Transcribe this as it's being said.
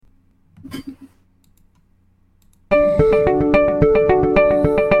Yo,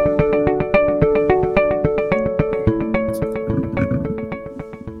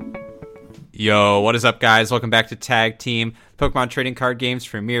 what is up, guys? Welcome back to Tag Team, Pokemon Trading Card Games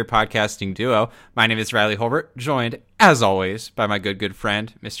premier podcasting duo. My name is Riley Holbert, joined, as always, by my good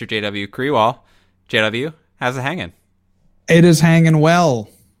friend, Mr. JW Kriwal. JW, how's it hanging? It is hanging well,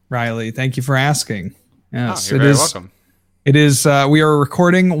 Riley. Thank you for asking. Yes, you're very welcome. It is. We are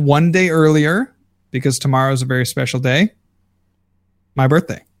recording one day earlier because tomorrow is a very special day. My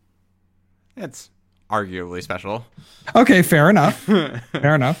birthday. It's arguably special. Okay, fair enough.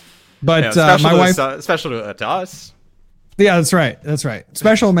 Fair enough. But my wife, special to us. Yeah, that's right. That's right.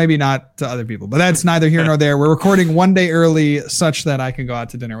 Special, maybe not to other people, but that's neither here nor there. We're recording one day early such that I can go out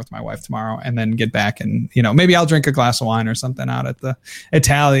to dinner with my wife tomorrow and then get back and, maybe I'll drink a glass of wine or something out at the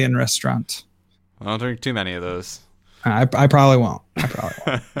Italian restaurant. I don't drink too many of those. I probably won't.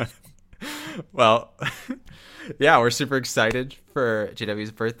 Well, yeah, we're super excited for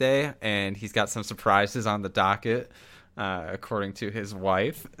JW's birthday, and he's got some surprises on the docket, according to his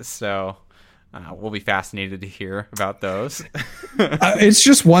wife. So we'll be fascinated to hear about those. It's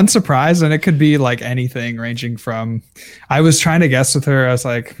just one surprise, and it could be like anything ranging from, I was trying to guess with her. I was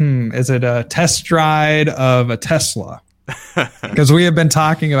like, is it a test ride of a Tesla? Because we have been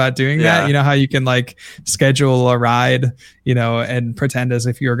talking about doing that. You know how you can like schedule a ride, and pretend as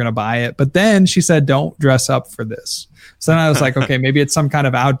if you're going to buy it. But then she said, don't dress up for this. So then I was like, okay, maybe it's some kind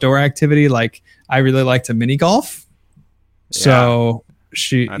of outdoor activity. Like I really like to mini golf. So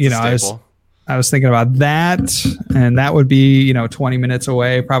she, I was thinking about that, and that would be, 20 minutes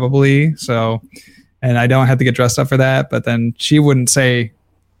away probably. So, and I don't have to get dressed up for that, but then she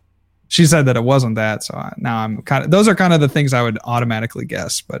said that it wasn't that. So now I'm those are kind of the things I would automatically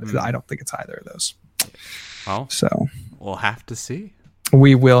guess, but I don't think it's either of those. Well, so we'll have to see.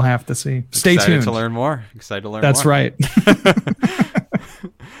 We will have to see. Stay tuned to learn more. Excited to learn That's more. Right.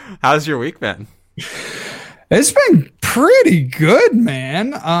 How's your week been? It's been pretty good,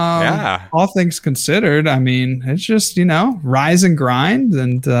 man. All things considered. I mean, it's just, rise and grind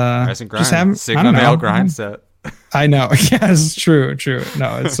and just having Sigma male grind set. I know. Yes, true.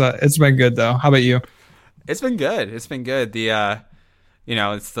 No, it's been good though. How about you? It's been good. The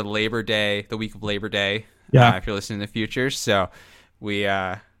it's the Labor Day, the week of Labor Day. Yeah. If you're listening in the future. So we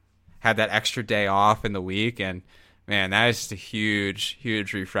had that extra day off in the week, and man, that is just a huge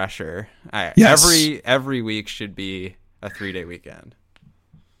refresher. Yes. Every week should be a 3-day weekend.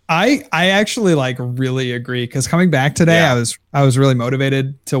 I actually really agree, because coming back today, I was really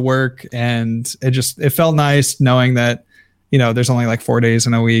motivated to work, and it felt nice knowing that, there's only 4 days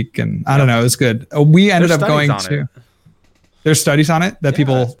in a week, and I don't know, it was good. We ended up going to, there's studies on it that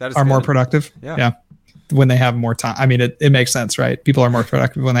people are more productive. Yeah. When they have more time. I mean, it makes sense, right? People are more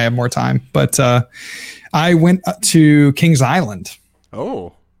productive when they have more time. But I went to Kings Island.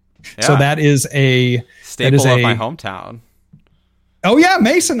 Oh, yeah. So that is a staple of my hometown. Oh yeah,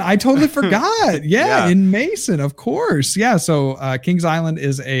 Mason. I totally forgot. Yeah, in Mason, of course. Yeah. So Kings Island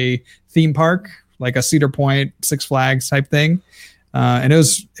is a theme park, like a Cedar Point, Six Flags type thing, and it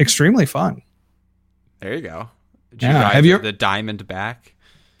was extremely fun. There you go. Did you ride the Diamondback?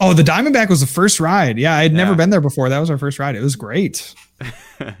 Oh, the Diamondback was the first ride. Yeah, I had never been there before. That was our first ride. It was great.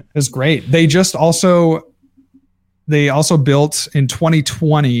 It was great. They also built in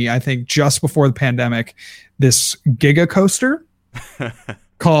 2020, I think, just before the pandemic, this Giga Coaster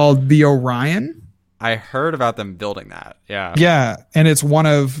called the Orion. I heard about them building that. Yeah. Yeah, and it's one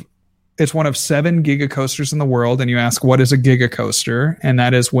of 7 Giga Coasters in the world. And you ask, what is a Giga Coaster? And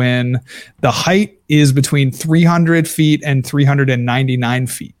that is when the height is between 300 feet and 399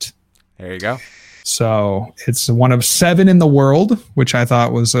 feet. There you go. So it's one of 7 in the world, which I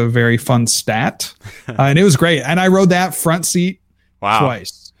thought was a very fun stat. And it was great. And I rode that front seat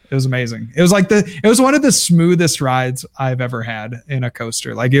twice. It was amazing. It was one of the smoothest rides I've ever had in a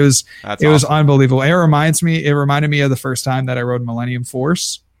coaster. It was unbelievable. It reminded me of the first time that I rode Millennium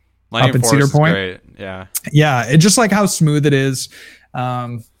Force up in Cedar Point. Great. Yeah. Yeah. It just how smooth it is.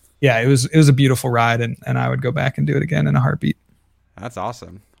 It was a beautiful ride, and I would go back and do it again in a heartbeat. That's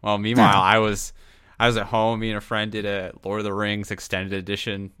awesome. Well, meanwhile, I was at home. Me and a friend did a Lord of the Rings extended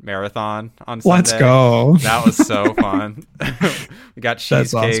edition marathon on Sunday. Let's go. That was so fun. We got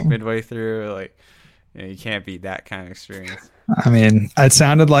cheesecake midway through. You can't beat that kind of experience. I mean, it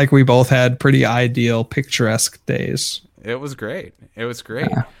sounded like we both had pretty ideal, picturesque days. It was great.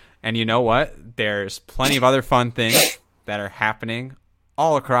 Yeah. And you know what? There's plenty of other fun things that are happening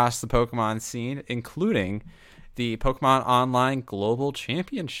all across the Pokemon scene, including the Pokemon Online Global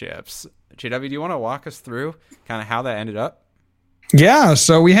Championships. JW, do you want to walk us through kind of how that ended up? Yeah,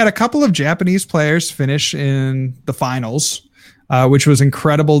 so we had a couple of Japanese players finish in the finals, which was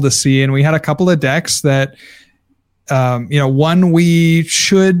incredible to see. And we had a couple of decks that, one we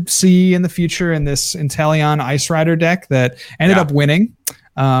should see in the future in this Inteleon Ice Rider deck that ended up winning.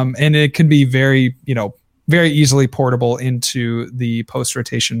 And it can be very easily portable into the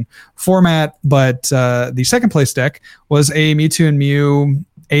post-rotation format. But the second place deck was a Mewtwo and Mew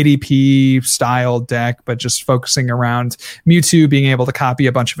ADP style deck, but just focusing around Mewtwo being able to copy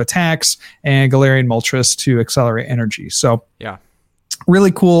a bunch of attacks and Galarian Moltres to accelerate energy. So yeah,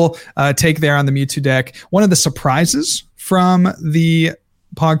 really cool take there on the Mewtwo deck. One of the surprises from the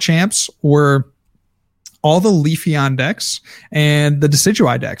PogChamps were all the Leafeon decks and the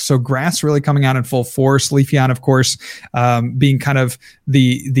Decidueye decks. So Grass really coming out in full force. Leafeon, of course, being kind of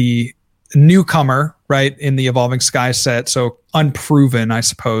the newcomer, right, in the Evolving Sky set. So unproven, I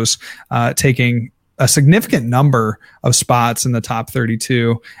suppose, taking a significant number of spots in the top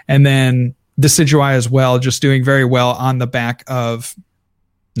 32. And then Decidueye as well, just doing very well on the back of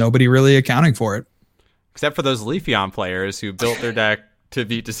nobody really accounting for it. Except for those Leafeon players who built their deck to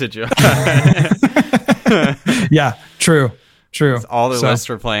beat Decidueye. Yeah, true. All the lists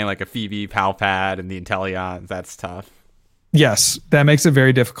were playing like a Phoebe, Palpad, and the Inteleons. That's tough. Yes, that makes it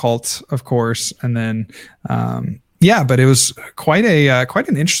very difficult, of course. And then, but it was quite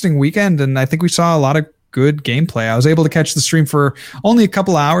an interesting weekend, and I think we saw a lot of good gameplay. I was able to catch the stream for only a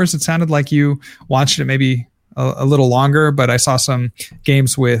couple hours. It sounded like you watched it maybe a little longer, but I saw some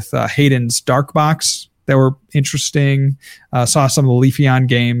games with Hayden's Dark Box that were interesting. Saw some of the Leafeon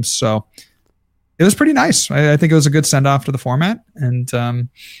games, so it was pretty nice. I think it was a good send off to the format, and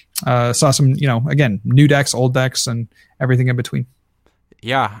saw some, again, new decks, old decks, and everything in between.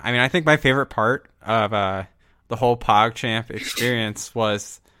 Yeah, I mean, I think my favorite part of the whole PogChamp experience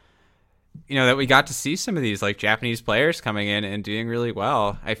was, that we got to see some of these like Japanese players coming in and doing really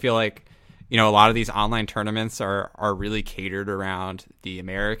well. I feel like, a lot of these online tournaments are really catered around the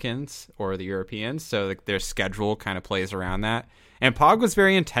Americans or the Europeans, so like their schedule kind of plays around that. And Pog was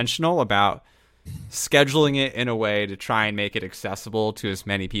very intentional about scheduling it in a way to try and make it accessible to as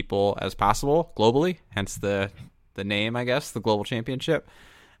many people as possible globally, hence the name, I guess, the Global Championship.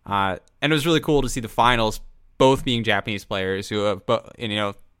 And it was really cool to see the finals both being Japanese players who have, in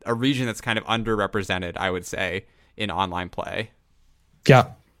a region that's kind of underrepresented, I would say, in online play. Yeah,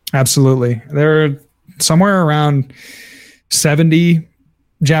 absolutely. There are somewhere around 70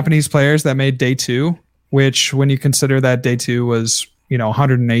 Japanese players that made day two, which when you consider that day two was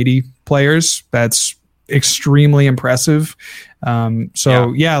 180 players, that's extremely impressive.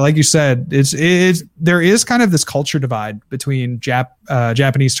 Like you said, there is kind of this culture divide between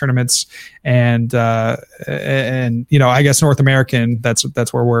Japanese tournaments and I guess North American.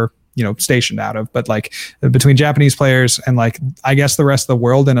 That's where we're stationed out of, but like between Japanese players and like I guess the rest of the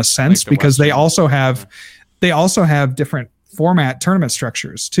world in a sense, like because they also have different format tournament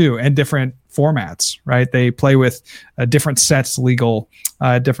structures too, and different formats, right? They play with different sets legal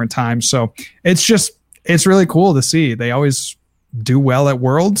at different times. So it's really cool to see. They always do well at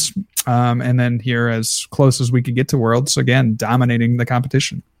Worlds. And then here, as close as we could get to Worlds, again, dominating the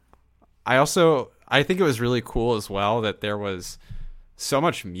competition. I think it was really cool as well that there was so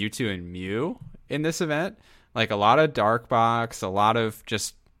much Mewtwo and Mew in this event. Like a lot of Dark Box, a lot of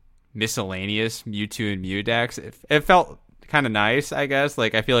just miscellaneous Mewtwo and Mew decks. It felt kind of nice, I guess.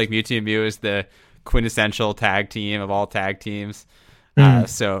 Like I feel like Mewtwo and Mew is the quintessential tag team of all tag teams.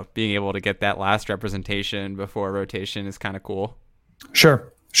 So being able to get that last representation before rotation is kind of cool.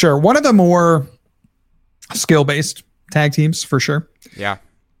 Sure. One of the more skill-based tag teams for sure. Yeah.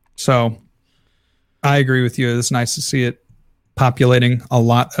 So I agree with you. It's nice to see it populating a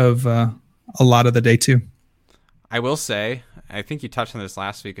lot of the day two. I will say, I think you touched on this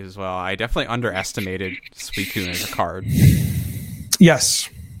last week as well. I definitely underestimated Suicune as a card. Yes.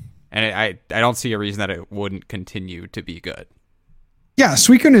 And I don't see a reason that it wouldn't continue to be good. Yeah,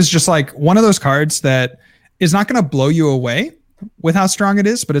 Suicune is just like one of those cards that is not going to blow you away with how strong it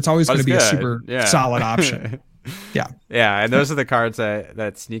is, but it's always going to be a super solid option. Yeah. Yeah, and those are the cards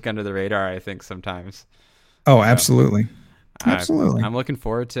that sneak under the radar, I think, sometimes. Oh, absolutely. Absolutely. I'm looking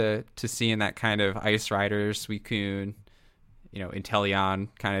forward to seeing that kind of Ice Rider, Suicune, Inteleon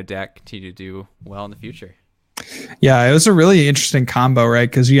kind of deck continue to do well in the future. Yeah, it was a really interesting combo, right?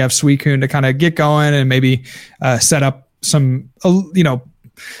 Because you have Suicune to kind of get going and maybe set up some,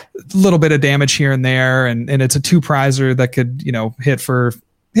 little bit of damage here and there, and it's a two prizer that could, hit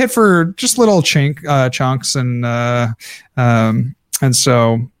for just little chunks, and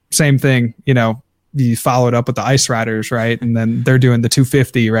so same thing, you follow it up with the Ice Riders, right? And then they're doing the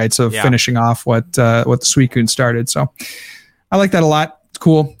 250, right? So finishing off what the Suicune started. So I like that a lot. It's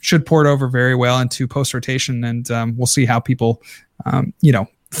cool. Should port over very well into post rotation, and we'll see how people,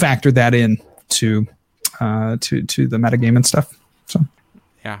 factor that in to the metagame and stuff. So,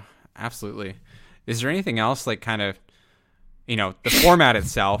 yeah, absolutely. Is there anything else like kind of, the format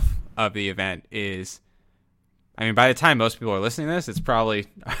itself of the event is, I mean, by the time most people are listening to this, it's probably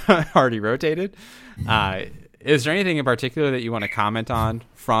already rotated. Is there anything in particular that you want to comment on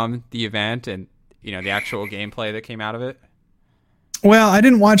from the event and, the actual gameplay that came out of it? Well, I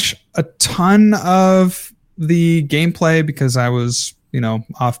didn't watch a ton of the gameplay because I was,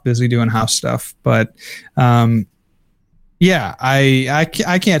 off busy doing house stuff. But I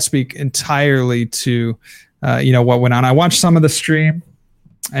can't speak entirely to, what went on. I watched some of the stream.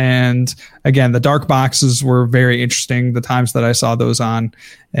 And again, the dark boxes were very interesting, the times that I saw those on.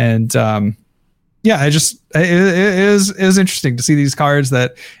 And it is interesting to see these cards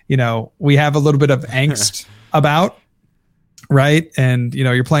that, we have a little bit of angst about. Right. And,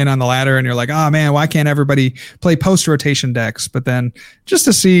 you're playing on the ladder and you're like, oh man, why can't everybody play post rotation decks? But then just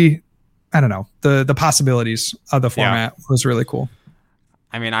to see, I don't know, the possibilities of the format was really cool.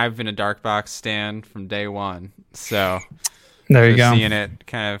 I mean, I've been a dark box stan from day one. So there you go. Seeing it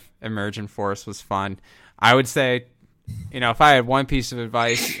kind of emerge in force was fun. I would say, if I had one piece of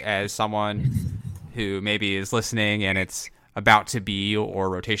advice as someone who maybe is listening and it's about to be or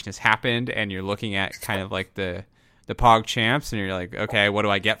rotation has happened and you're looking at kind of like the Pog champs and you're like, okay, what do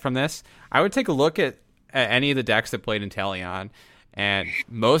I get from this? I would take a look at any of the decks that played in Teleon, and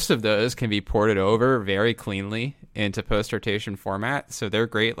most of those can be ported over very cleanly into post rotation format. So they're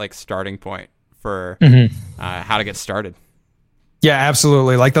great, like starting point for how to get started. Yeah,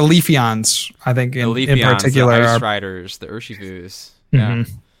 absolutely. Like the Leafeons, I think in particular, the Ice Riders, the Urshifus.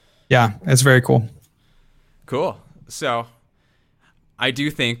 Yeah, it's very cool. Cool. So I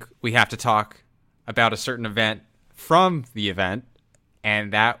do think we have to talk about a certain event from the event,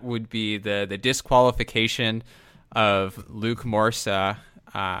 and that would be the disqualification of Luke Morsa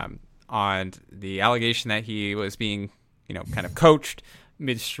on the allegation that he was being, kind of coached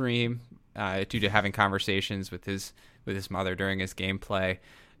midstream due to having conversations with his mother during his gameplay.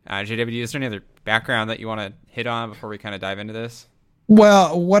 JW, is there any other background that you want to hit on before we kind of dive into this?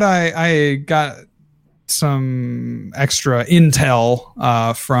 Well, what I got some extra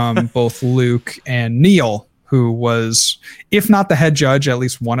intel from both Luke and Neil, who was, if not the head judge, at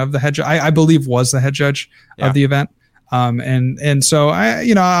least one of the head judge, I believe was the head judge of the event. And so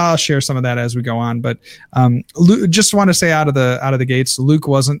I'll share some of that as we go on, but Luke, just want to say out of the gates, Luke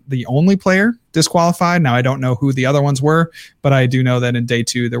wasn't the only player disqualified. Now I don't know who the other ones were, but I do know that in day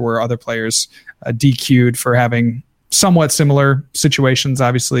 2 there were other players DQ'd for having somewhat similar situations.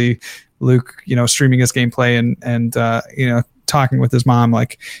 Obviously, Luke, streaming his gameplay and talking with his mom,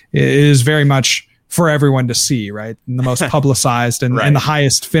 like, it is very much for everyone to see, right? And the most publicized and, and the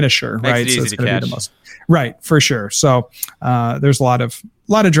highest finisher, Makes right? It so it's going to be the most, right, for sure. So there's a lot of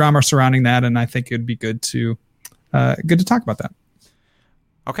drama surrounding that, and I think it'd be good to talk about that.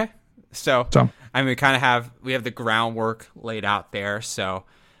 Okay, so I mean, we have the groundwork laid out there. So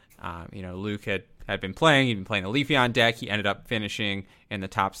Luke had been playing. He'd been playing the Leafeon deck. He ended up finishing in the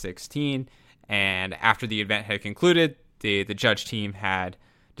top 16, and after the event had concluded, the judge team had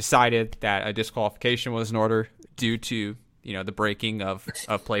decided that a disqualification was in order due to the breaking of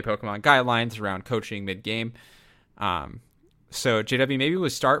Play Pokemon guidelines around coaching mid game. So JW, maybe we'll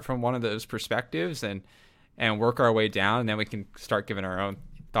start from one of those perspectives and work our way down, and then we can start giving our own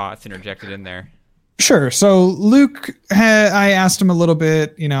thoughts interjected in there. Sure. So Luke, I asked him a little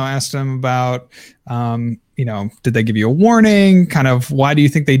bit, asked him about, did they give you a warning? Kind of, why do you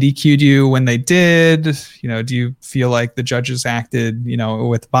think they DQ'd you when they did? Do you feel like the judges acted,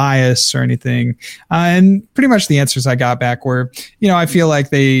 with bias or anything? And pretty much the answers I got back were, I feel like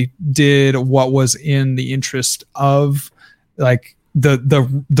they did what was in the interest of like the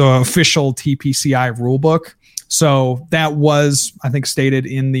official TPCI rulebook. So that was, I think, stated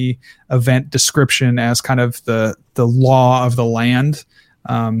in the event description as kind of the law of the land.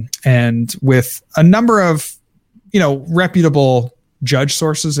 And with a number of, reputable judge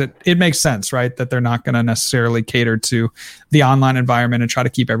sources, it makes sense, right? That they're not going to necessarily cater to the online environment and try to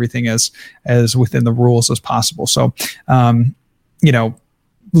keep everything as within the rules as possible. So,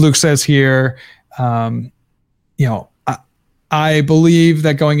 Luke says here, I believe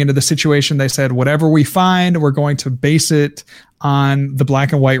that going into the situation, they said, whatever we find, we're going to base it on the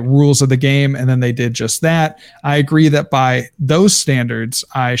black and white rules of the game. And then they did just that. I agree that by those standards,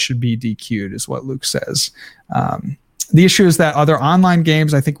 I should be DQ'd, is what Luke says. The issue is that other online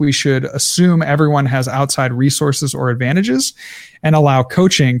games, I think we should assume everyone has outside resources or advantages and allow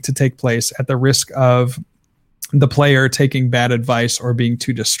coaching to take place at the risk of the player taking bad advice or being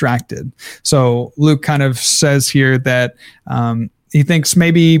too distracted. So Luke kind of says here that he thinks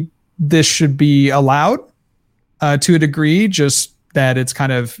maybe this should be allowed to a degree, just that it's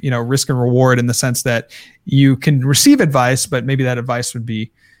kind of, risk and reward in the sense that you can receive advice, but maybe that advice would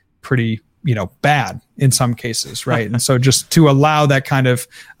be pretty, bad in some cases. Right. And so just to allow that kind of,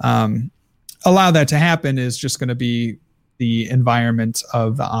 allow that to happen is just going to be the environment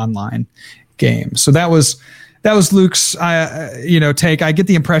of the online game. So that was Luke's, take. I get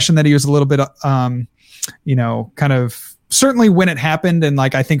the impression that he was a little bit, kind of certainly when it happened. And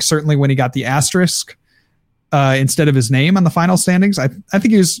I think certainly when he got the asterisk instead of his name on the final standings, I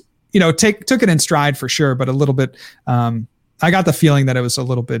think he was, took it in stride for sure, but a little bit, I got the feeling that it was a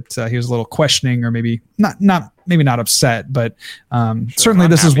little bit, he was a little questioning, or maybe not upset, but certainly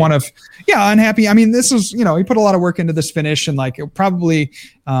this is one of, unhappy. I mean, this is, he put a lot of work into this finish, and probably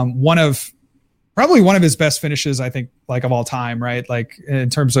one of his best finishes, I think, of all time, right? In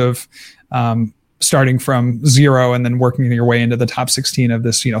terms of starting from 0 and then working your way into the top 16 of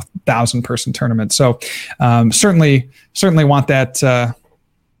this, 1,000-person tournament. So certainly want that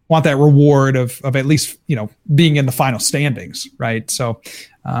reward of at least, being in the final standings, right? So,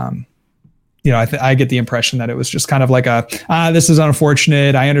 I get the impression that it was just kind of this is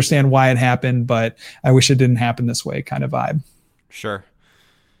unfortunate. I understand why it happened, but I wish it didn't happen this way kind of vibe. Sure.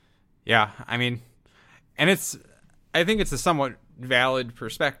 Yeah. I mean, and I think it's a somewhat valid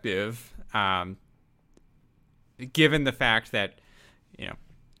perspective, given the fact that,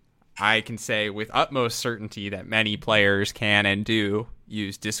 I can say with utmost certainty that many players can and do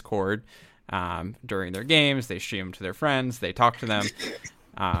use Discord during their games. They stream them to their friends. They talk to them.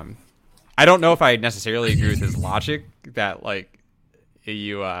 I don't know if I necessarily agree with his logic that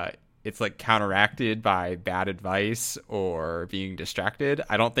it's counteracted by bad advice or being distracted.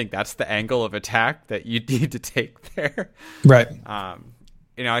 I don't think that's the angle of attack that you need to take there. Right.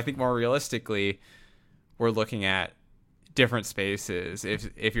 I think more realistically, we're looking at different spaces.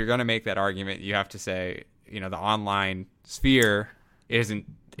 If you're going to make that argument, you have to say, the online sphere isn't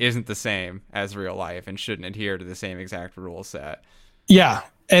the same as real life and shouldn't adhere to the same exact rule set. Yeah.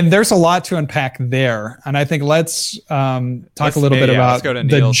 And there's a lot to unpack there. And I think let's talk a little bit about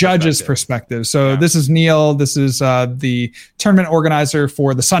the judge's perspective. So this is Neil. This is the tournament organizer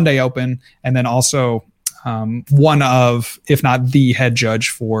for the Sunday Open, and then also one of, if not the head judge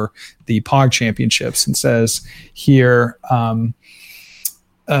for the POG championships, and says here,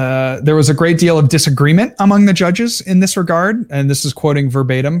 there was a great deal of disagreement among the judges in this regard. And this is quoting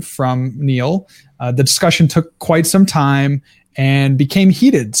verbatim from Neil. The discussion took quite some time and became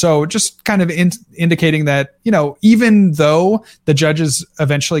heated. So just kind of indicating that, even though the judges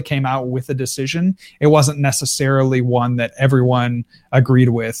eventually came out with a decision, it wasn't necessarily one that everyone agreed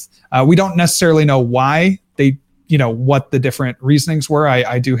with. We don't necessarily know why they, what the different reasonings were.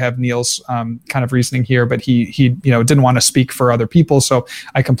 I do have Neil's kind of reasoning here, but he didn't want to speak for other people. So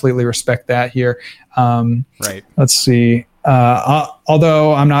I completely respect that here. Right. Let's see.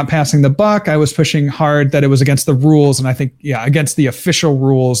 Although I'm not passing the buck, I was pushing hard that it was against the rules, and I think, against the official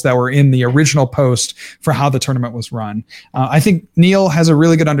rules that were in the original post for how the tournament was run. I think Neil has a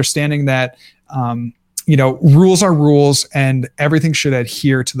really good understanding that, rules are rules, and everything should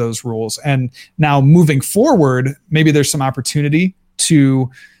adhere to those rules. And now moving forward, maybe there's some opportunity to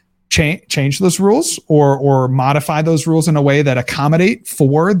change those rules or modify those rules in a way that accommodate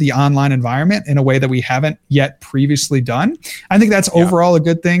for the online environment in a way that we haven't yet previously done. I think that's overall a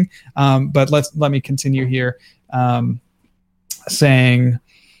good thing. But let me continue here, saying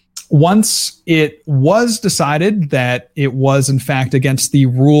once it was decided that it was in fact against the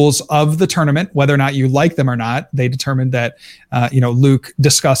rules of the tournament, whether or not you like them or not, they determined that, Luke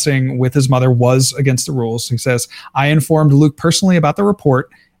discussing with his mother was against the rules. He says, I informed Luke personally about the report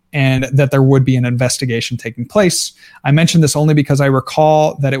and that there would be an investigation taking place. I mentioned this only because I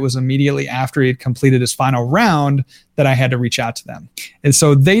recall that it was immediately after he had completed his final round that I had to reach out to them. And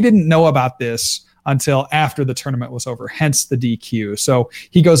so they didn't know about this until after the tournament was over, hence the DQ. So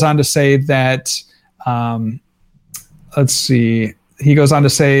he goes on to say that, he goes on to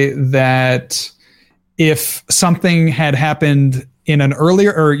say that if something had happened in an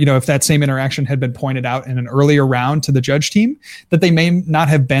earlier, or, if that same interaction had been pointed out in an earlier round to the judge team, that they may not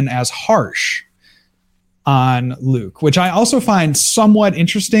have been as harsh on Luke, which I also find somewhat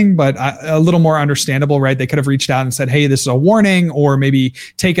interesting, but a little more understandable, right? They could have reached out and said, hey, this is a warning, or maybe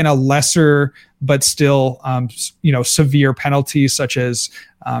taken a lesser, but still, severe penalty, such as,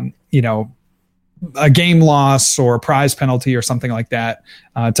 a game loss or a prize penalty or something like that,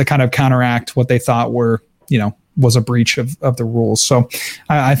 to kind of counteract what they thought were, was a breach of the rules. So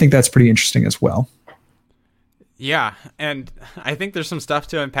I think that's pretty interesting as well. Yeah, and I think there's some stuff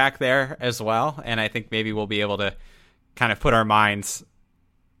to unpack there as well, and I think maybe we'll be able to kind of put our minds,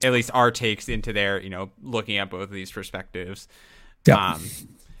 at least our takes, into there, looking at both of these perspectives. Yeah.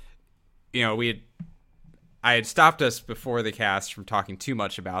 I had stopped us before the cast from talking too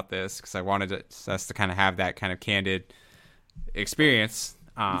much about this because I wanted us to kind of have that kind of candid experience.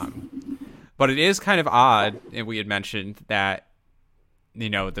 But it is kind of odd, and we had mentioned that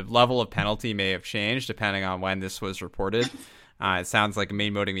the level of penalty may have changed depending on when this was reported. It sounds like a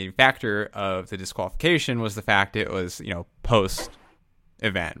main motivating factor of the disqualification was the fact it was,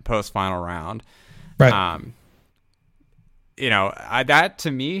 post-event, post-final round. Right. That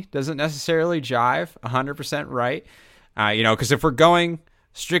to me doesn't necessarily jive 100% right. Because if we're going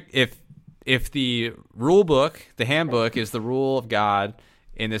strict, if the rule book, the handbook is the rule of God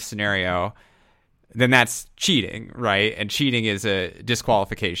in this scenario, then that's cheating, right? And cheating is a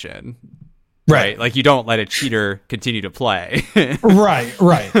disqualification, right? Like you don't let a cheater continue to play. Right.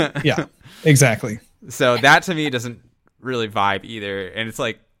 Yeah, exactly. So that to me doesn't really vibe either. And it's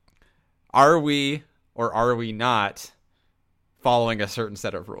like, are we or are we not following a certain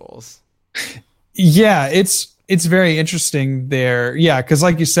set of rules? Yeah, it's very interesting there. Yeah, because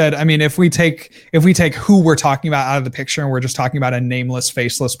like you said, I mean, if we take who we're talking about out of the picture and we're just talking about a nameless,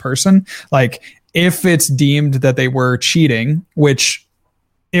 faceless person, like if it's deemed that they were cheating, which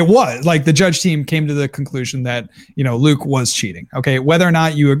it was, like the judge team came to the conclusion that, Luke was cheating. Okay. Whether or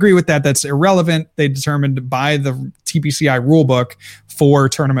not you agree with that, that's irrelevant. They determined by the TPCI rulebook for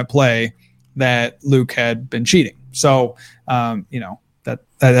tournament play that Luke had been cheating. So,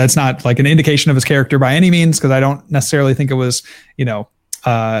 that's not like an indication of his character by any means, because I don't necessarily think it was, with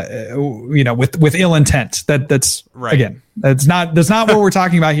ill intent. That's right. Again, that's not what we're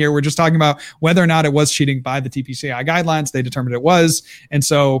talking about here. We're just talking about whether or not it was cheating by the TPCI guidelines. They determined it was, and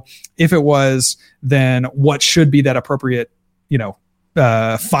so if it was, then what should be that appropriate,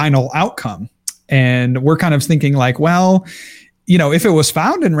 final outcome? And we're kind of thinking like, well, if it was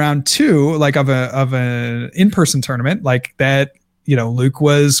found in round 2, like of an in-person tournament, like that, Luke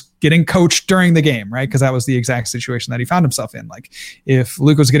was getting coached during the game, right? Because that was the exact situation that he found himself in. Like if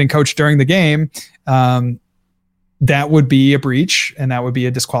Luke was getting coached during the game, that would be a breach and that would be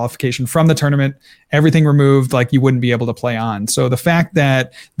a disqualification from the tournament, everything removed, like you wouldn't be able to play on. So the fact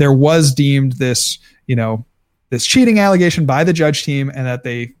that there was deemed this, this cheating allegation by the judge team and that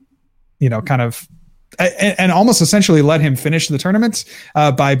they, kind of, and almost essentially let him finish the tournament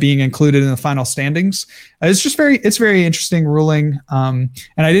by being included in the final standings. It's very interesting ruling. And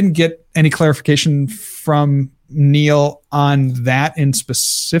I didn't get any clarification from Neil on that in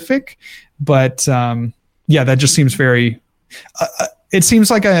specific, but that just seems very, it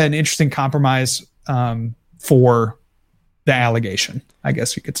seems like an interesting compromise for the allegation, I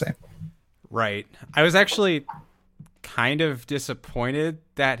guess you could say. Right. I was actually kind of disappointed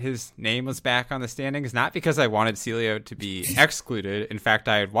that his name was back on the standings, not because I wanted Celio to be excluded. In fact,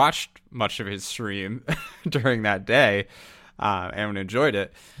 I had watched much of his stream during that day and enjoyed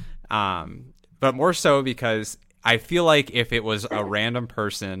it. But more so because I feel like if it was a random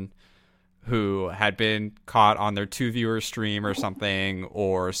person who had been caught on their 2-viewer stream or something,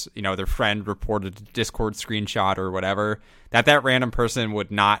 or their friend reported a Discord screenshot or whatever, that random person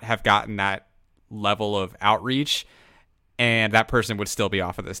would not have gotten that level of outreach, and that person would still be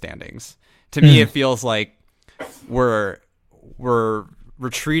off of the standings. To me, it feels like we're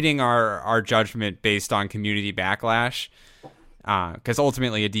retreating our judgment based on community backlash, because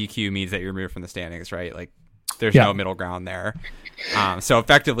ultimately a DQ means that you're removed from the standings, right? Like there's no middle ground there. So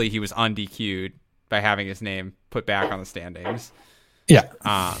effectively, he was undQ'd by having his name put back on the standings. Yeah.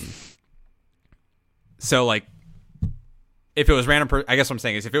 So like, if it was random, I guess what I'm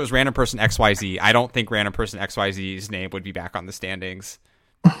saying is if it was random person XYZ, I don't think random person XYZ's name would be back on the standings.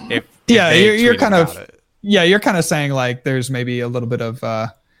 You're kind of saying like there's maybe a little bit of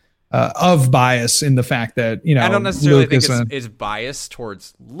bias in the fact that I don't necessarily think it's bias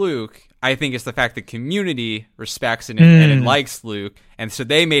towards Luke. I think it's the fact that community respects and likes Luke, and so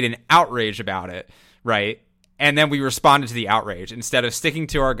they made an outrage about it, right? And then we responded to the outrage instead of sticking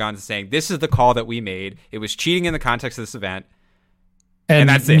to our guns and saying, this is the call that we made. It was cheating in the context of this event. And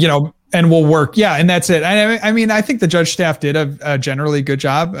that's it. And we'll work. Yeah. And that's it. I mean, I think the judge staff did a generally good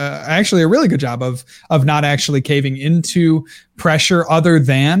job, actually a really good job of not actually caving into pressure other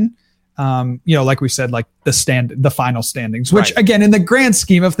than, like we said, like the final standings, which again, in the grand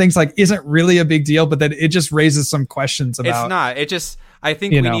scheme of things, like isn't really a big deal, but that it just raises some questions about. It's not. It just, I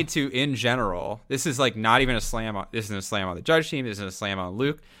think we need to, in general, this is like not even a slam. This isn't a slam on the judge team. This isn't a slam on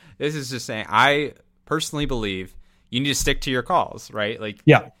Luke. This is just saying, I personally believe you need to stick to your calls, right? Like,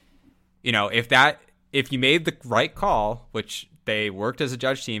 if that if you made the right call, which they worked as a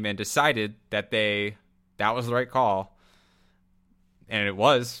judge team and decided that that was the right call, and it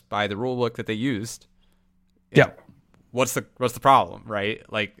was by the rule book that they used. Yeah. What's the problem, right?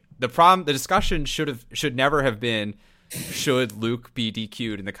 Like the discussion should never have been, should Luke be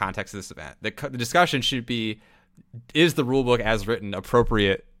DQ'd in the context of this event? The discussion should be, is the rule book as written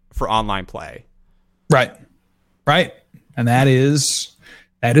appropriate for online play? Right. And that is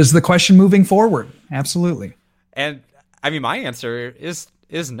the question moving forward. Absolutely. And I mean, my answer is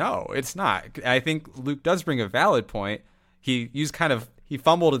no, it's not. I think Luke does bring a valid point. He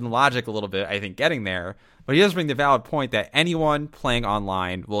fumbled in logic a little bit, I think, getting there, but he does bring the valid point that anyone playing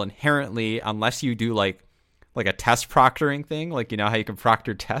online will inherently, unless you do like a test proctoring thing, like, you know how you can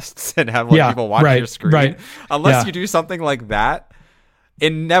proctor tests and have people watch your screen, unless you do something like that,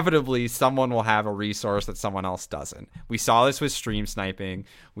 inevitably someone will have a resource that someone else doesn't. We saw this with stream sniping,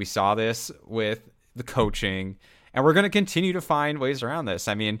 we saw this with the coaching, and we're going to continue to find ways around this.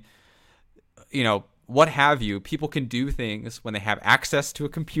 I mean, you know, what have you, people can do things when they have access to a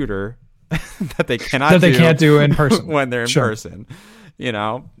computer that they can't do in person when they're in person, you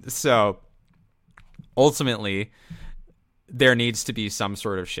know? So ultimately there needs to be some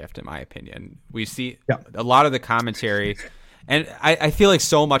sort of shift, in my opinion. We see a lot of the commentary, and I feel like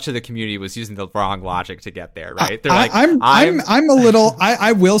so much of the community was using the wrong logic to get there, right? They're like, I'm a little,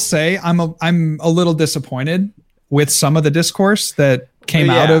 I will say I'm a little disappointed with some of the discourse that came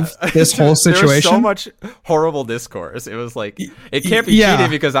out of this whole situation. There was so much horrible discourse. It was like, it can't be cheating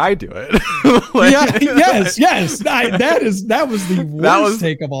because I do it. Yes. That was the worst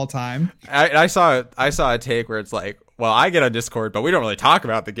take of all time. I saw a take where it's like, well, I get on Discord, but we don't really talk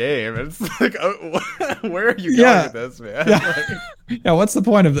about the game. And it's like, oh, where are you going with this, man? Yeah, what's the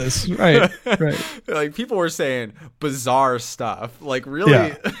point of this? Right. Like, people were saying bizarre stuff. Like,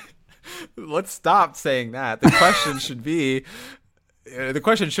 really, let's stop saying that. The question should be, the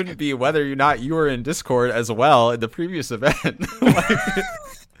question shouldn't be whether or not you were in Discord as well in the previous event.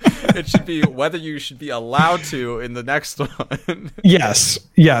 It should be whether you should be allowed to in the next one. Yes.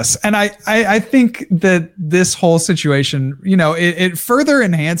 And I think that this whole situation, you know, it further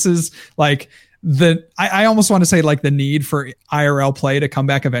enhances like I almost want to say like the need for IRL play to come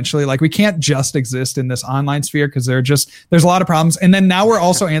back eventually. Like, we can't just exist in this online sphere because there's a lot of problems. And then now we're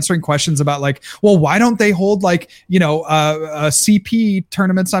also answering questions about like, well, why don't they hold like, you know, CP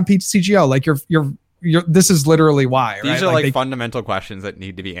tournaments on PCGO? Like this is literally why, right? These are like fundamental questions that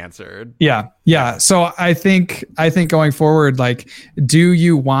need to be answered. Yeah. So I think going forward, like, do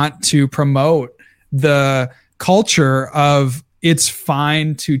you want to promote the culture of it's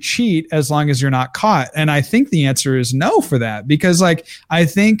fine to cheat as long as you're not caught? And I think the answer is no for that, because like, I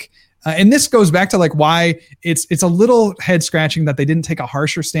think, and this goes back to like why it's a little head scratching that they didn't take a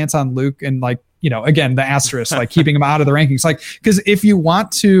harsher stance on Luke and like, you know, again, the asterisk, like keeping him out of the rankings. Like, cause if you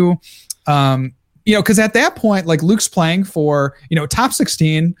want to, you know, cause at that point, like Luke's playing for, you know, top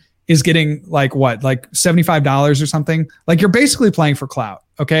 16 is getting like what, like $75 or something. Like, you're basically playing for clout.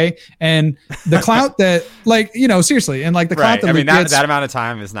 Okay. And the clout that, like, you know, seriously. And like the clout that I mean, that amount of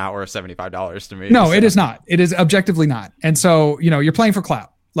time is not worth $75 to me. No, so. It is not. It is objectively not. And so, you know, you're playing for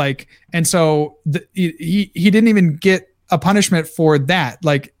clout. Like, and so he didn't even get a punishment for that.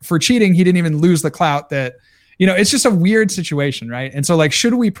 Like, for cheating, he didn't even lose the clout that, you know, it's just a weird situation. Right. And so like,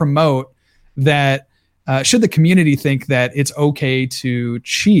 should we promote that? Should the community think that it's okay to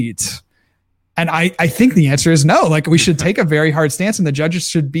cheat? And I think the answer is no. Like, we should take a very hard stance, and the judges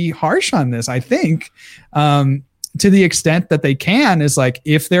should be harsh on this. I think to the extent that they can is like,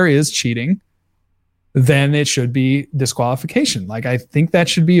 if there is cheating, then it should be disqualification. Like, I think that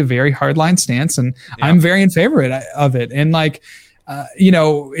should be a very hard line stance, and I'm very in favor of it. And like, you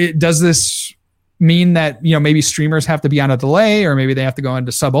know, does this mean that, you know, maybe streamers have to be on a delay, or maybe they have to go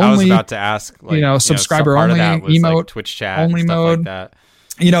into sub only? I was about to ask, like, you know, subscriber only, emote, like Twitch chat only mode. Like that.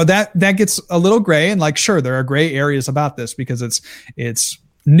 You know, that gets a little gray, and like, sure, there are gray areas about this because it's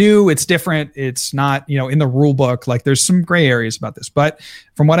new, it's different, it's not, you know, in the rule book. Like, there's some gray areas about this, but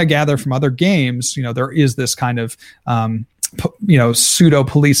from what I gather from other games, you know, there is this kind of you know, pseudo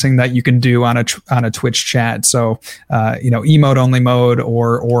policing that you can do on a Twitch chat. So you know, emote only mode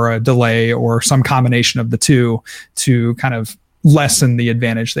or a delay or some combination of the two to kind of lessen the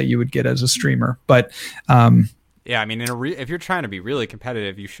advantage that you would get as a streamer. But yeah, I mean, if you're trying to be really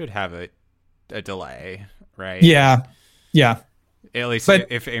competitive, you should have a delay, right? Yeah. At least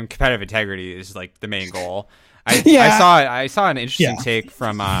if competitive integrity is like the main goal. I saw an interesting take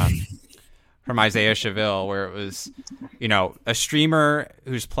from Isaiah Chaville, where it was, you know, a streamer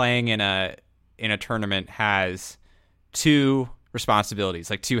who's playing in a tournament has two responsibilities,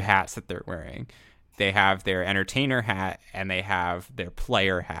 like two hats that they're wearing. they have their entertainer hat and they have their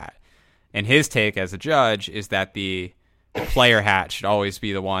player hat. And his take as a judge is that the player hat should always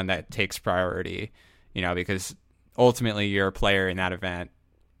be the one that takes priority, because ultimately you're a player in that event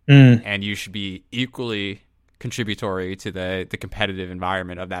and you should be equally contributory to the competitive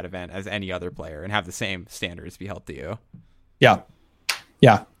environment of that event as any other player and have the same standards be held to you. Yeah.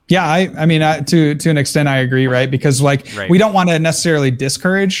 I mean, to an extent, I agree, right? Because we don't want to necessarily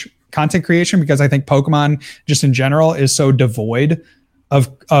discourage content creation, because I think Pokemon just in general is so devoid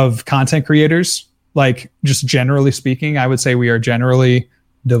of content creators. Like, just generally speaking, I would say we are generally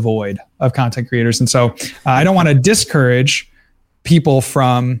devoid of content creators. And so I don't want to discourage people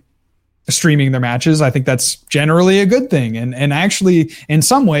from streaming their matches. I think that's generally a good thing. And actually, in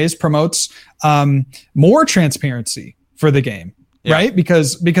some ways, promotes more transparency for the game. Yeah. Right.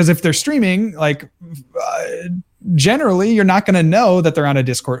 Because if they're streaming, generally you're not going to know that they're on a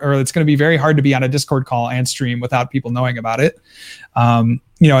Discord, or it's going to be very hard to be on a Discord call and stream without people knowing about it. And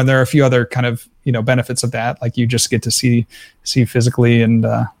there are a few other kind of, benefits of that. Like, you just get to see physically, and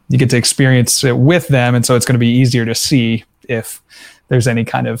you get to experience it with them. And so it's going to be easier to see if there's any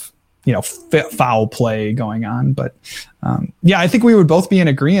kind of, foul play going on. But I think we would both be in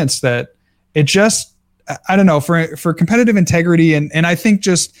agreement that it just, I don't know, for competitive integrity, and I think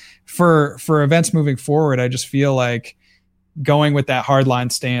just for events moving forward, I just feel like going with that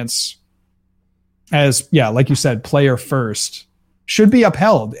hardline stance as, like you said, player first should be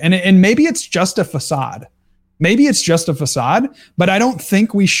upheld. And maybe it's just a facade. But I don't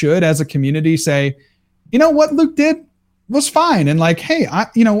think we should, as a community, say, what Luke did was fine. And hey,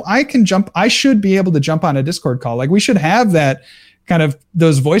 I can jump. I should be able to jump on a Discord call. We should have that kind of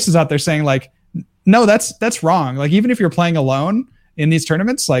those voices out there saying no, that's wrong. Even if you're playing alone in these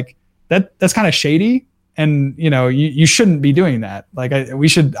tournaments, that's kind of shady. And, you shouldn't be doing that. We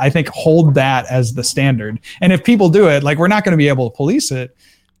should, I think, hold that as the standard. And if people do it, we're not going to be able to police it,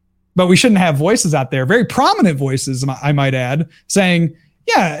 but we shouldn't have voices out there, very prominent voices, I might add, saying,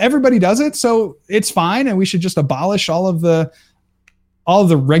 yeah, everybody does it, so it's fine. And we should just abolish all of the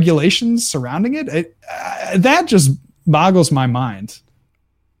regulations surrounding it. That just boggles my mind.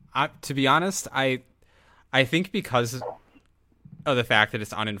 To be honest, I think because of the fact that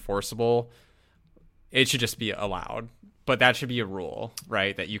it's unenforceable, it should just be allowed. But that should be a rule,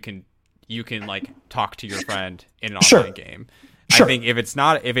 right? That you can talk to your friend in an online game. Sure. I think if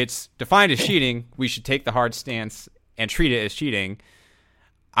it's defined as cheating, we should take the hard stance and treat it as cheating.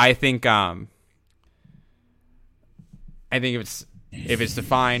 I think if it's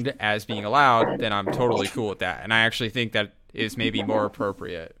defined as being allowed, then I'm totally cool with that. And I actually think that is maybe more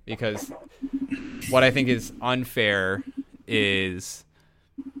appropriate, because what I think is unfair is,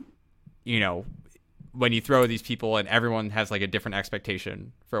 when you throw these people and everyone has a different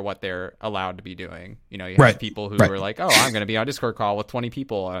expectation for what they're allowed to be doing. You have people who are like, oh, I'm going to be on a Discord call with 20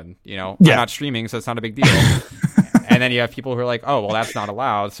 people and, I'm not streaming, so it's not a big deal. And then you have people who are like, oh, well, that's not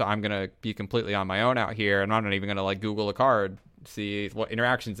allowed, so I'm going to be completely on my own out here, and I'm not even going to Google a card, see what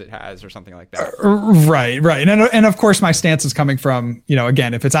interactions it has or something like that. Right. And of course, my stance is coming from,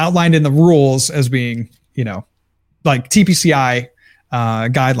 again, if it's outlined in the rules as being, TPCI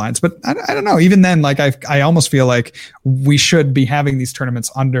guidelines. But I don't know. Even then, I almost feel like we should be having these tournaments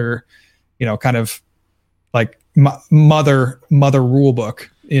under, kind of mother rule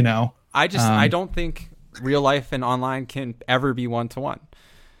book. I don't think real life and online can ever be one-to-one.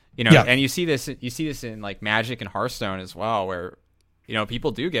 And you see this in Magic and Hearthstone as well, where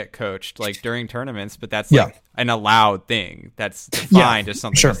people do get coached during tournaments, but that's an allowed thing that's defined as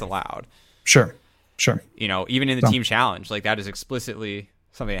something that's allowed. Sure. Even in the team challenge, that is explicitly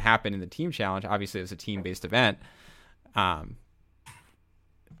something that happened in the team challenge. Obviously, it was a team-based event, but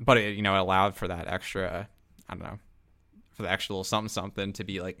it allowed for that extra, I don't know, for the extra little something to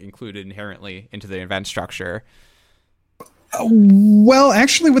be included inherently into the event structure. Well,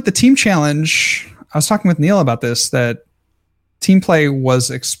 actually, with the team challenge, I was talking with Neil about this, that team play was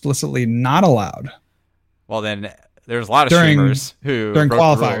explicitly not allowed. Well, then there's a lot of streamers who during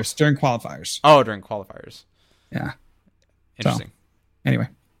qualifiers. Oh, during qualifiers. Yeah. Interesting. So, anyway.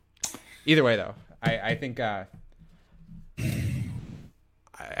 Either way, though, I think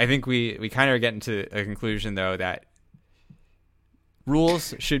we kind of are getting to a conclusion, though, that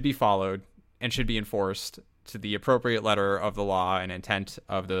rules should be followed and should be enforced to the appropriate letter of the law and intent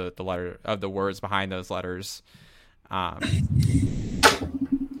of the letter of the words behind those letters. But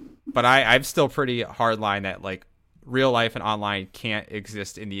I'm still pretty hardline that real life and online can't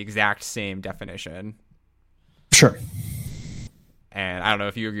exist in the exact same definition. Sure. And I don't know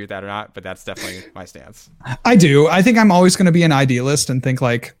if you agree with that or not, but that's definitely my stance. I do. I think I'm always going to be an idealist and think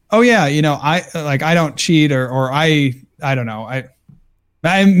like, oh yeah, I don't cheat or I don't know.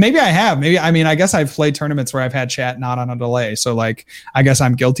 Maybe I have. I guess I've played tournaments where I've had chat not on a delay. So like, I guess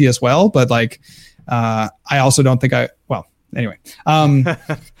I'm guilty as well. But like, I also don't think anyway.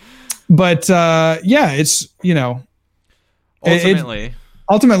 But yeah, it's,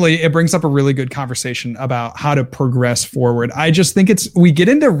 ultimately it brings up a really good conversation about how to progress forward. I just think we get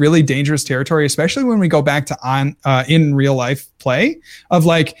into really dangerous territory, especially when we go back to in real life play of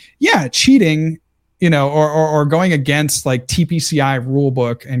like, yeah, cheating, or going against like TPCI rule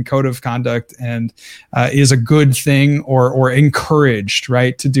book and code of conduct and is a good thing or encouraged,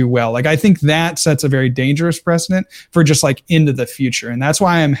 right, to do well. Like I think that sets a very dangerous precedent for just like into the future. And that's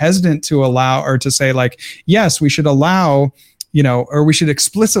why I'm hesitant to allow or to say like, yes, we should allow, or we should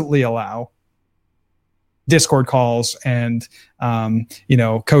explicitly allow Discord calls and,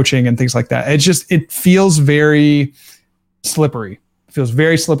 coaching and things like that. It feels very slippery. It feels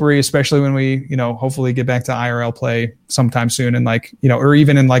very slippery, especially when we, hopefully get back to IRL play sometime soon. And like, or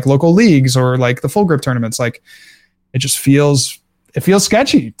even in like local leagues or like the full grip tournaments, like it feels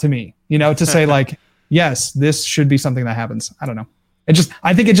sketchy to me, to say like, yes, this should be something that happens. I don't know.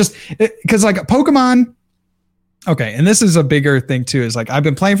 Because like Pokemon, okay, and this is a bigger thing too, is like I've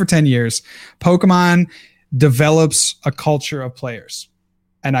been playing for 10 years. Pokemon develops a culture of players.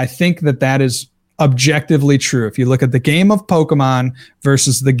 And I think that is objectively true. If you look at the game of Pokemon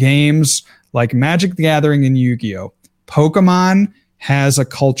versus the games like Magic the Gathering and Yu-Gi-Oh, Pokemon has a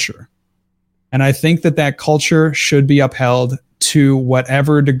culture. And I think that culture should be upheld to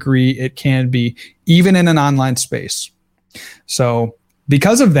whatever degree it can be, even in an online space. So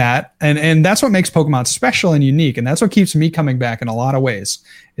because of that, and that's what makes Pokemon special and unique, and that's what keeps me coming back in a lot of ways,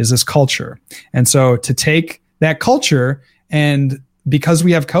 is this culture. And so to take that culture and, because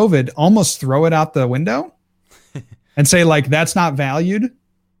we have COVID, almost throw it out the window and say like, that's not valued,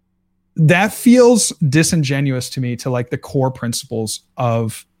 that feels disingenuous to me to like the core principles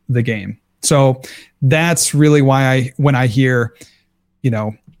of the game. So that's really why when I hear,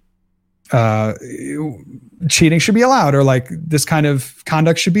 cheating should be allowed, or like this kind of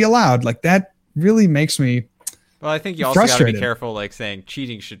conduct should be allowed, like that really makes me I think you also got to be careful like saying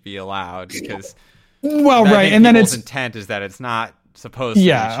cheating should be allowed, because right, and then its intent is that it's not supposed to be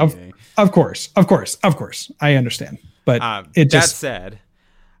cheating. Of course I understand, but that said,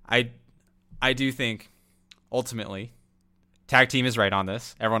 I do think ultimately tag team is right on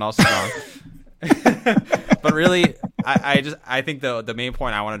this, everyone else is wrong. But really, I think the main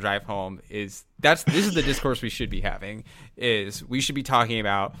point I want to drive home is this is the discourse we should be having. Is we should be talking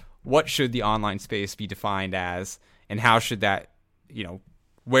about what should the online space be defined as, and how should that,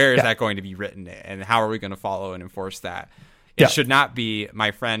 where is that going to be written, and how are we going to follow and enforce that? It should not be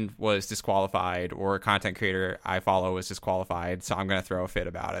my friend was disqualified or a content creator I follow was disqualified, so I'm going to throw a fit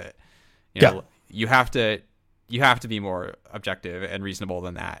about it. You have to be more objective and reasonable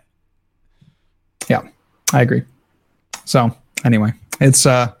than that. Yeah, I agree. So anyway, it's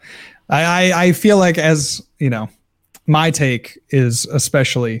I feel like, as my take is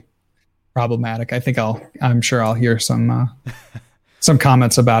especially problematic. I think I'm sure I'll hear some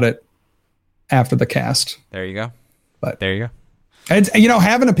comments about it after the cast. There you go. But there you go. And,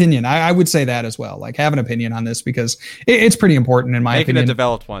 have an opinion. I would say that as well. Like, have an opinion on this, because it's pretty important in my opinion. Making a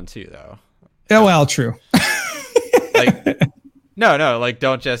developed one too, though. Oh, well, true. Like, no. Like,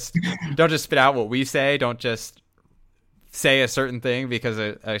 don't just spit out what we say. Don't just say a certain thing because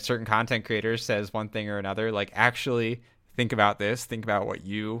a certain content creator says one thing or another. Like, actually think about this. Think about what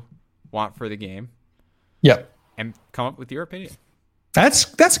you want for the game. Yep. And come up with your opinion.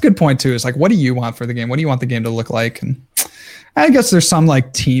 That's a good point too. It's like, what do you want for the game? What do you want the game to look like? And I guess there's some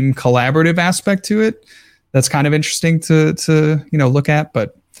like team collaborative aspect to it that's kind of interesting to look at,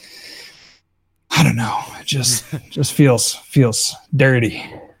 but I don't know. It just feels dirty.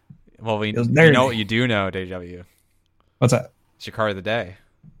 Well, you know what you do know, DW. What's that? It's your card of the day.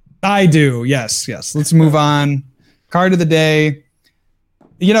 I do. Yes. Let's move on. Card of the day.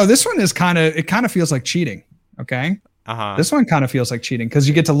 This one is kind of feels like cheating. Okay. Uh-huh. This one kind of feels like cheating because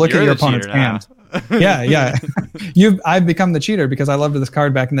you get to look at your opponent's hand. Yeah. I've become the cheater because I loved this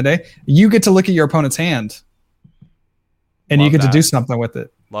card back in the day. You get to look at your opponent's hand, and you get to do something with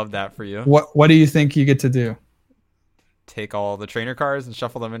it. Love that for you. What do you think you get to do? Take all the trainer cards and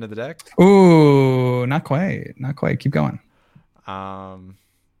shuffle them into the deck? Ooh, not quite. Keep going. I'm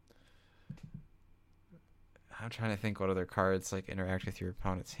trying to think what other cards like interact with your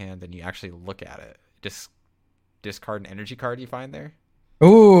opponent's hand and you actually look at it. Just discard an energy card you find there?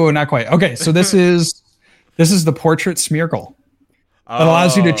 Ooh, not quite. Okay, so this is the Portrait Smeargle. It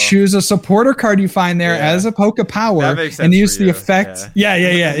allows you to choose a supporter card you find there as a Poke Power and use the effect. Yeah.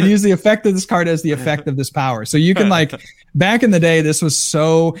 And use the effect of this card as the effect of this power. So you can like, back in the day,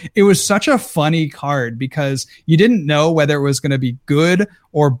 it was such a funny card because you didn't know whether it was going to be good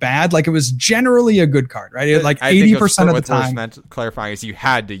or bad. Like it was generally a good card, right? Like 80% of the time. What meant clarifying is you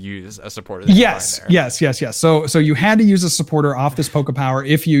had to use a supporter. Yes. So you had to use a supporter off this Poke Power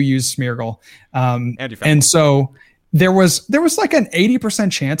if you use Smeargle. And so there was like an 80%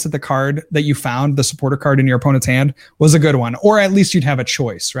 chance that the card that you found, the supporter card in your opponent's hand, was a good one, or at least you'd have a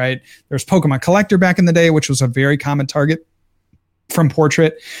choice, right? There's Pokemon Collector back in the day, which was a very common target from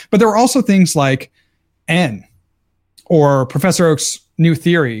Portrait, but there were also things like N or Professor Oak's New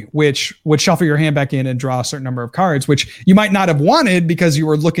Theory, which would shuffle your hand back in and draw a certain number of cards, which you might not have wanted because you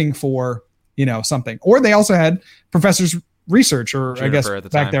were looking for, something. Or they also had Professor's Research, or Juniper, I guess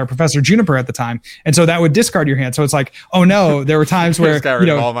back there, Professor Juniper at the time, and so that would discard your hand. So it's like, oh no, there were times where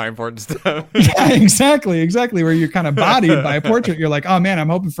all my important stuff. Yeah, exactly, where you're kind of bodied by a Portrait. You're like, oh man, I'm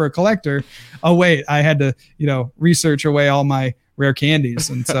hoping for a collector. Oh wait, I had to research away all my rare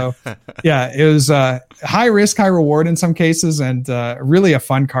candies, and so yeah, it was high risk, high reward in some cases, and really a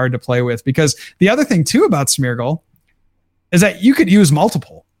fun card to play with. Because the other thing too about Smeargle is that you could use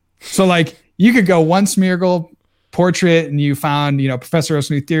multiple. So like you could go one Smeargle Portrait and you found, Professor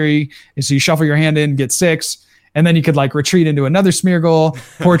Oak's New Theory. And so you shuffle your hand in, get 6, and then you could like retreat into another Smeargle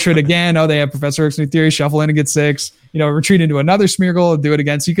Portrait again. Oh, they have Professor Oak's New Theory, shuffle in and get 6, retreat into another Smeargle, do it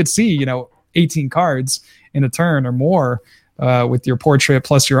again. So you could see, 18 cards in a turn or more with your Portrait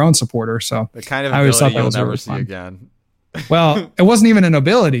plus your own supporter. So the kind of ability you'll never see again. Well, it wasn't even an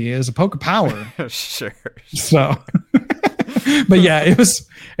ability. It was a Poke Power. Sure. So, but yeah, it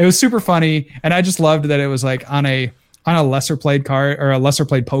was super funny. And I just loved that it was like on a lesser played card or a lesser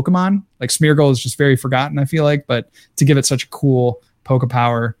played Pokemon. Like Smeargle is just very forgotten, I feel like, but to give it such a cool Poke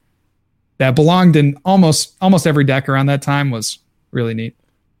Power that belonged in almost every deck around that time was really neat.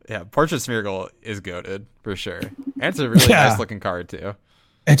 Yeah. Portrait Smeargle is goated for sure. And it's a really nice looking card too.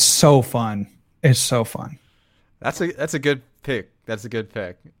 It's so fun. That's a good pick. That's a good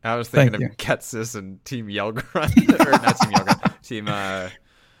pick. I was thinking of Ketsis and Team Yelgrunt, or not Team Yelgrunt,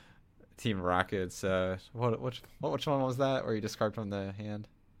 Team Rockets. Which one was that? Where you discard from the hand?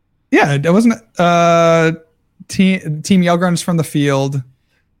 Yeah, it wasn't. Team Yelgrunt's from the field.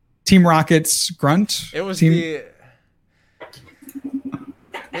 Team Rockets Grunt. It was the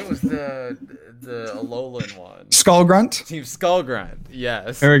Alolan one. Skull Grunt? Team Skull Grunt,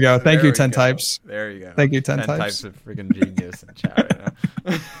 yes. There we go. Thank you, 10 types. There you go. Thank you, 10 types. 10 types of freaking genius in chat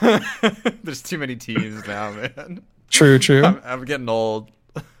right now. There's too many teams now, man. True. I'm getting old.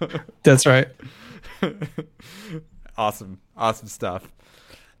 That's right. Awesome stuff.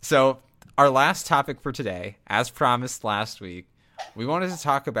 So our last topic for today, as promised last week, we wanted to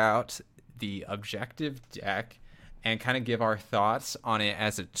talk about the objective deck and kind of give our thoughts on it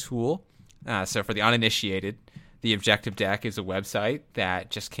as a tool. So for the uninitiated, the Objective Deck is a website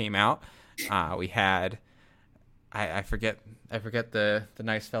that just came out. We had, I forget the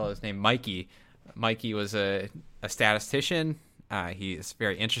nice fellow's name, Mikey. Mikey was a statistician. He is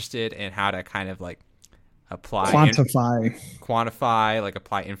very interested in how to kind of like apply quantify, like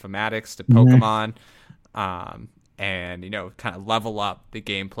apply informatics to Pokemon, and kind of level up the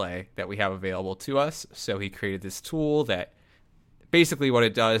gameplay that we have available to us. So he created this tool that basically what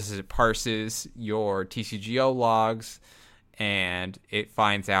it does is it parses your TCGO logs and it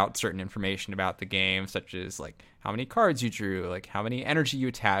finds out certain information about the game, such as like how many cards you drew, like how many energy you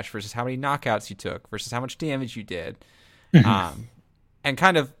attached versus how many knockouts you took versus how much damage you did, and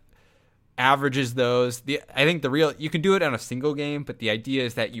kind of averages those. I think you can do it on a single game, but the idea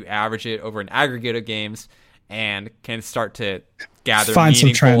is that you average it over an aggregate of games and can start to gather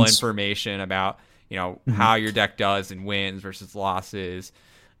meaningful information about how your deck does and wins versus losses,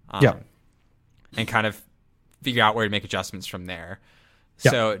 and kind of figure out where to make adjustments from there.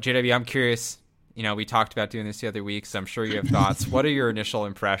 So JW, I'm curious, we talked about doing this the other week, so I'm sure you have thoughts. What are your initial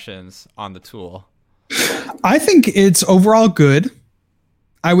impressions on the tool? I think it's overall good.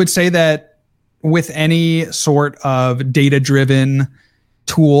 I would say that with any sort of data-driven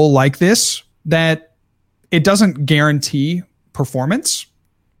tool like this, that it doesn't guarantee performance.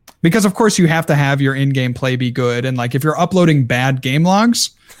 Because of course you have to have your in-game play be good. And like, if you're uploading bad game logs,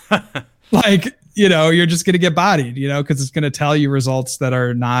 like, you're just going to get bodied, cause it's going to tell you results that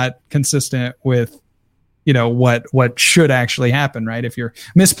are not consistent with, what should actually happen, right? If you're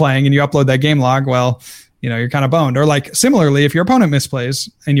misplaying and you upload that game log, well, you're kind of boned. Or like similarly, if your opponent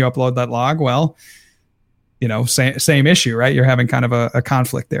misplays and you upload that log, well, same issue, right? You're having kind of a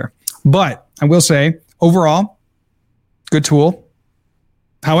conflict there. But I will say overall, good tool.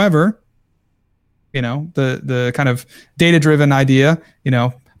 However, the kind of data-driven idea,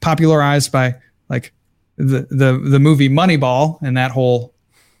 popularized by like the movie Moneyball and that whole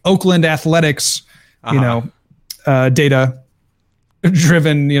Oakland Athletics, data-driven,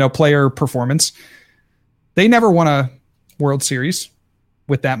 player performance. They never won a World Series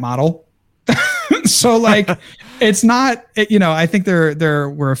with that model. So like, it's not, I think there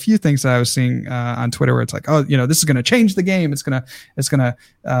were a few things that I was seeing on Twitter where it's like, oh, this is going to change the game. It's going to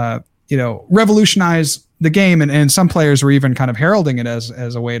revolutionize the game. And some players were even kind of heralding it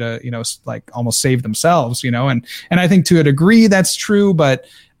as a way to, like almost save themselves, and I think to a degree that's true, but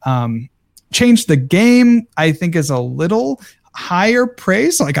change the game, I think is a little higher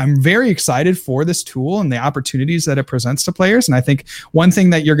praise. Like, I'm very excited for this tool and the opportunities that it presents to players. And I think one thing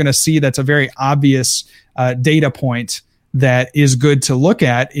that you're going to see that's a very obvious data point that is good to look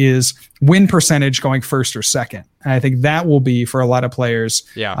at is win percentage going first or second. And I think that will be, for a lot of players,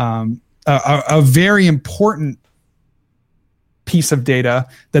 a very important piece of data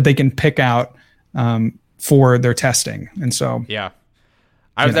that they can pick out for their testing. And so,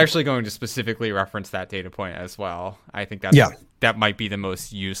 I was actually going to specifically reference that data point as well. I think that might be the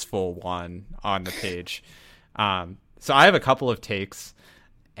most useful one on the page. So I have a couple of takes,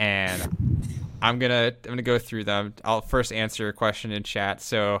 and I'm gonna go through them. I'll first answer a question in chat.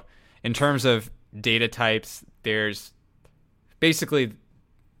 So in terms of data types, there's basically,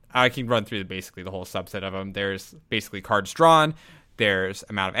 I can run through basically the whole subset of them. There's basically cards drawn, there's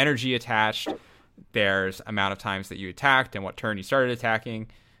amount of energy attached, there's amount of times that you attacked and what turn you started attacking,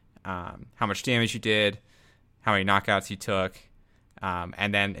 how much damage you did, how many knockouts you took,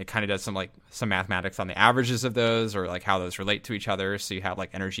 and then it kind of does some mathematics on the averages of those, or like how those relate to each other. So you have like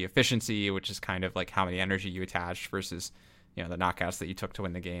energy efficiency, which is kind of like how many energy you attached versus the knockouts that you took to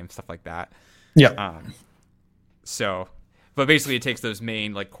win the game, stuff like that. But basically it takes those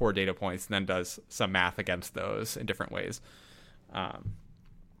main like core data points and then does some math against those in different ways.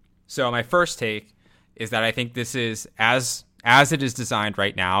 So my first take is that I think this is, as it is designed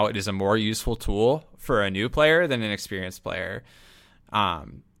right now, it is a more useful tool for a new player than an experienced player.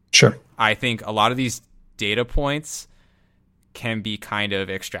 Sure. I think a lot of these data points can be kind of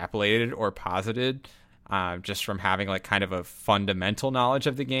extrapolated or posited just from having like kind of a fundamental knowledge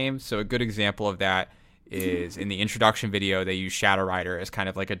of the game. So a good example of that is in the introduction video, they use Shadow Rider as kind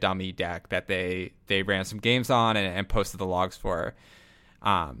of like a dummy deck that they ran some games on and posted the logs for.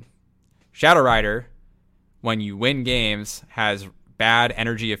 Shadow Rider, when you win games, has bad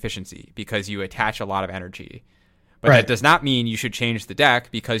energy efficiency because you attach a lot of energy. But that does not mean you should change the deck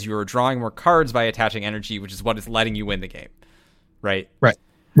because you are drawing more cards by attaching energy, which is what is letting you win the game. Right?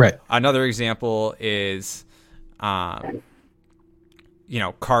 Right. Another example is, cards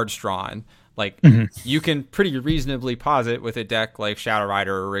drawn. Like, you can pretty reasonably posit with a deck like Shadow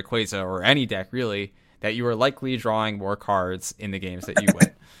Rider or Rayquaza or any deck, really, that you are likely drawing more cards in the games that you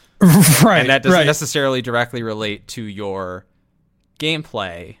win. Right. And that doesn't necessarily directly relate to your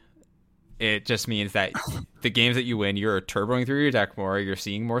gameplay. It just means that the games that you win, you're turboing through your deck more, you're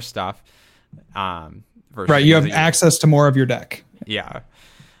seeing more stuff. You have access to more of your deck. Yeah.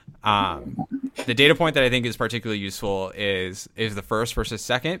 The data point that I think is particularly useful is the first versus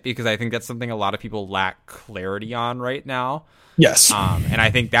second, because I think that's something a lot of people lack clarity on right now. Yes. And I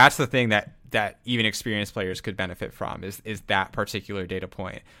think that's the thing that even experienced players could benefit from is that particular data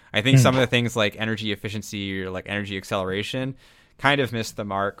point. I think some of the things like energy efficiency or like energy acceleration kind of missed the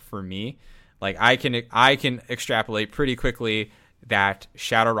mark for me. Like I can extrapolate pretty quickly that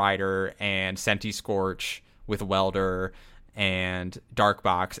Shadow Rider and Senti Scorch with Welder and Dark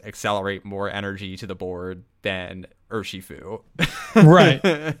Box accelerate more energy to the board than Urshifu. Right.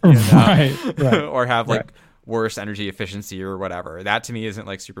 Right. Or have like worse energy efficiency or whatever. That to me isn't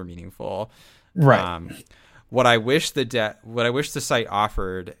like super meaningful. Right. What I wish the site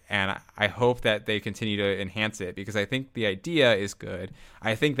offered, and I hope that they continue to enhance it, because I think the idea is good.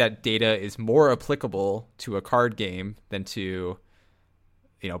 I think that data is more applicable to a card game than to,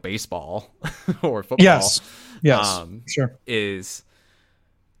 baseball or football. Yes. Sure. Is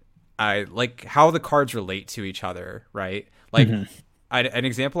I like how the cards relate to each other, right? Like an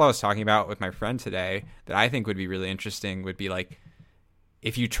example I was talking about with my friend today that I think would be really interesting would be like,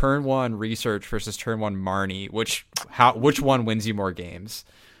 if you turn one Research versus turn one Marnie, which one wins you more games?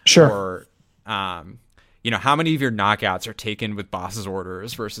 Sure. Or, how many of your knockouts are taken with boss's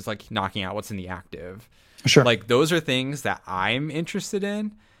orders versus like knocking out what's in the active? Sure. Like those are things that I'm interested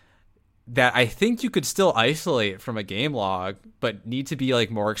in that I think you could still isolate from a game log, but need to be like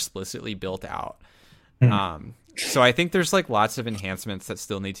more explicitly built out. So I think there's like lots of enhancements that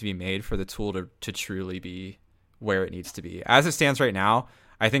still need to be made for the tool to truly be where it needs to be. As it stands right now,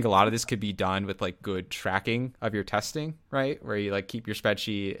 I think a lot of this could be done with like good tracking of your testing, right? Where you like keep your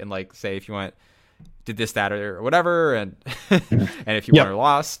spreadsheet and like say if you did this, that, or whatever, and and if you won or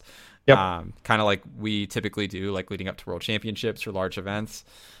lost, kind of like we typically do, like leading up to world championships or large events.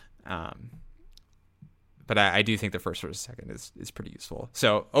 But I do think the first versus second is pretty useful.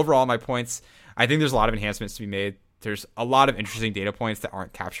 So overall, my points, I think there's a lot of enhancements to be made. There's a lot of interesting data points that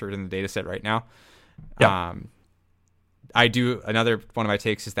aren't captured in the data set right now. Another one of my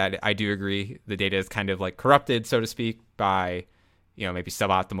takes is that I do agree the data is kind of like corrupted, so to speak, by, maybe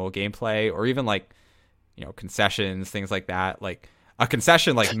suboptimal gameplay or even like, concessions, things like that. Like a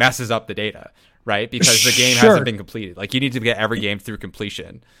concession like messes up the data, right? Because the game hasn't been completed. Like you need to get every game through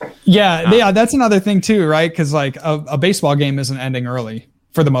completion. Yeah, that's another thing too, right? Because like a baseball game isn't ending early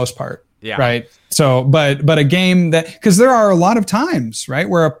for the most part. Yeah. Right. So, but a game because there are a lot of times, right,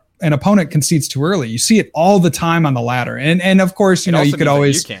 where an opponent concedes too early. You see it all the time on the ladder, and of course, you could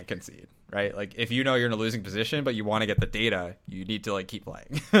always you can't concede, right? Like if you're in a losing position, but you want to get the data, you need to like keep playing.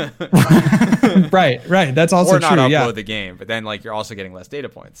 Right. That's also or not true. Upload the game, but then like you're also getting less data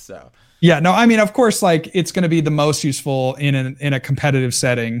points. So yeah, no, I mean, of course, like it's going to be the most useful in a competitive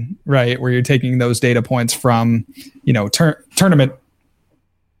setting, right, where you're taking those data points from, tournament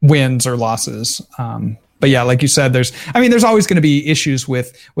wins or losses. But yeah, like you said, there's always going to be issues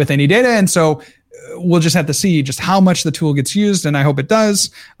with any data. And so we'll just have to see just how much the tool gets used. And I hope it does,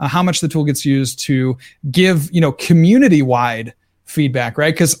 how much the tool gets used to give, community wide feedback,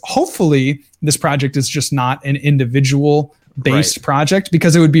 right? Because hopefully this project is just not an individual based project,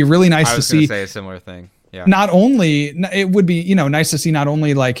 because it would be really nice to see say a similar thing. Yeah. Not only it would be, nice to see not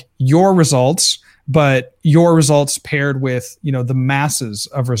only like your results, but your results paired with, the masses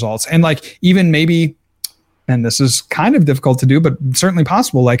of results. And like even maybe, and this is kind of difficult to do, but certainly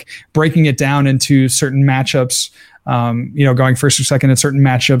possible, like breaking it down into certain matchups, going first or second in certain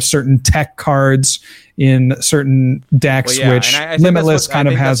matchups, certain tech cards in certain decks, which Limitless kind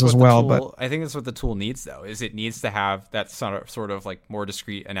of has as well. But I think that's what the tool needs, though, is it needs to have that sort of like more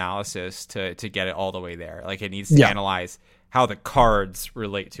discrete analysis to get it all the way there. Like it needs to analyze how the cards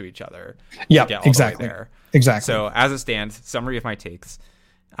relate to each other. Yeah, get all exactly. The way there. Exactly. So as it stands, summary of my takes,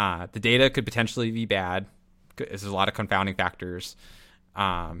 the data could potentially be bad. There's a lot of confounding factors.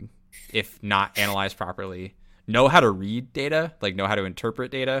 If not analyzed properly, know how to read data, like know how to interpret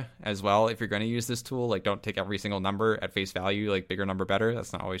data as well. If you're going to use this tool, like don't take every single number at face value, like bigger number better.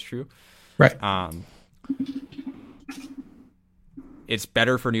 That's not always true. Right. It's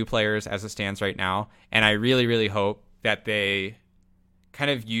better for new players as it stands right now. And I really, really hope that they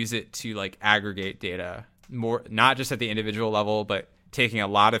kind of use it to like aggregate data more, not just at the individual level, but taking a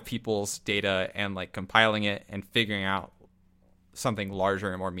lot of people's data and like compiling it and figuring out something larger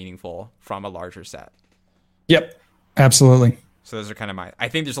and more meaningful from a larger set. Yep, absolutely. So those are kind of I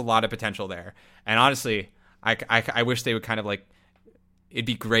think there's a lot of potential there. And honestly, I wish they would kind of like, it'd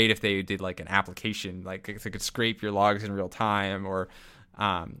be great if they did like an application, like if they could scrape your logs in real time or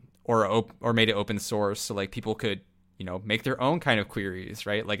made it open source. So like people could, make their own kind of queries,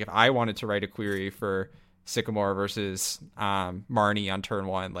 right? Like if I wanted to write a query for Sycamore versus Marnie on turn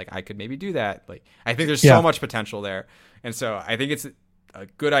one, like I could maybe do that. Like I think there's so much potential there. And so I think it's a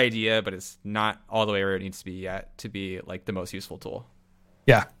good idea, but it's not all the way where it needs to be yet to be like the most useful tool.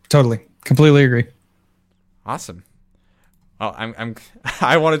 Yeah, totally. Completely agree. Awesome. Oh,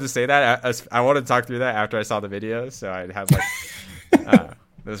 I wanted to say that. I wanted to talk through that after I saw the video. So I'd have like,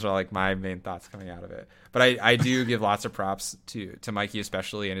 those are like my main thoughts coming out of it. But I do give lots of props to Mikey,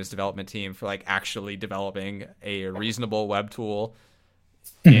 especially and his development team for like actually developing a reasonable web tool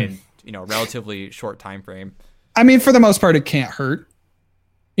in, relatively short time frame. I mean, for the most part, it can't hurt.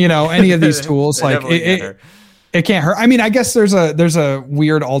 Any of these tools, like it can't hurt. I mean, I guess there's a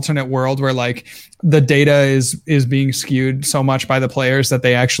weird alternate world where like the data is being skewed so much by the players that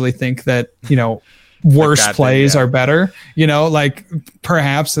they actually think that, worse plays are better, like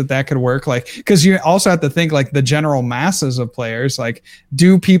perhaps that could work. Like, cause you also have to think like the general masses of players, like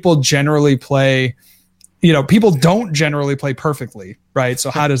do people generally play, people don't generally play perfectly. Right.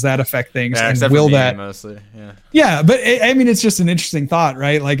 So how does that affect things? Yeah, and will that mostly? Yeah. Yeah. But it's just an interesting thought,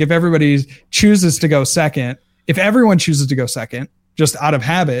 right? Like if everybody chooses to go second, if everyone chooses to go second, just out of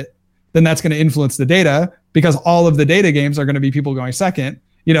habit, then that's going to influence the data because all of the data games are going to be people going second,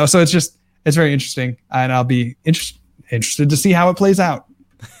 so it's very interesting, and I'll be interested to see how it plays out.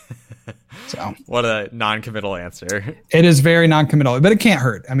 So what a non-committal answer. It is very non-committal, but it can't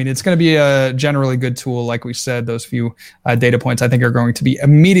hurt. I mean, it's going to be a generally good tool. Like we said, those few data points I think are going to be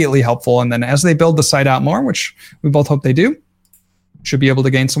immediately helpful. And then as they build the site out more, which we both hope they do, should be able to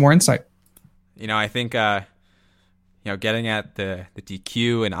gain some more insight. I think getting at the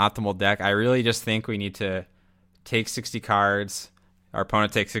DQ and optimal deck, I really just think we need to take 60 cards. Our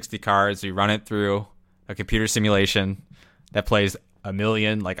opponent takes 60 cards. We run it through a computer simulation that plays a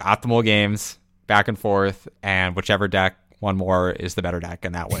million optimal games back and forth, and whichever deck won more is the better deck,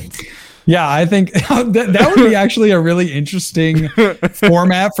 and that wins. Yeah, I think that would be actually a really interesting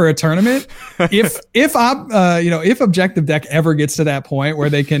format for a tournament. If Objective Deck ever gets to that point where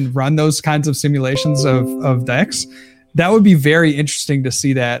they can run those kinds of simulations of decks, that would be very interesting to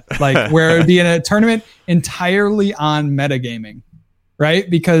see that, where it would be in a tournament entirely on metagaming, right?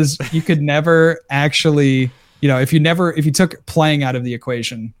 Because you could never actually, if you took playing out of the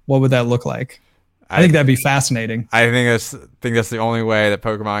equation, what would that look like? I think that'd be fascinating. I think that's the only way that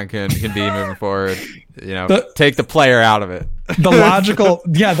Pokemon can be moving forward. Take the player out of it.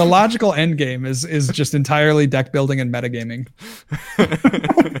 The logical end game is just entirely deck building and metagaming.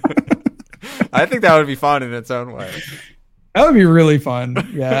 I think that would be fun in its own way. That would be really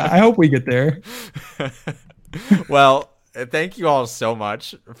fun. Yeah, I hope we get there. Well, thank you all so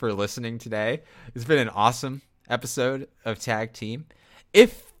much for listening today. It's been an awesome episode of Tag Team.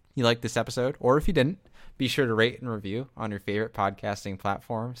 If you liked this episode, or if you didn't, be sure to rate and review on your favorite podcasting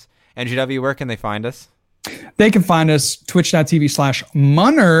platforms. And GW, where can they find us? They can find us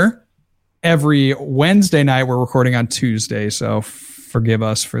twitch.tv/Munner every Wednesday night. We're recording on Tuesday, so forgive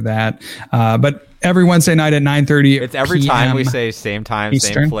us for that. But every Wednesday night at 9:30. It's every PM time we say same time,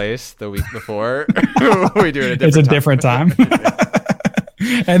 Eastern. Same place the week before. We do it It's a different time.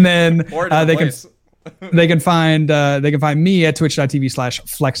 And then they can find me at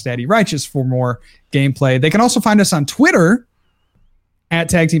twitch.tv/FlexDaddyRighteous for more gameplay. They can also find us on Twitter at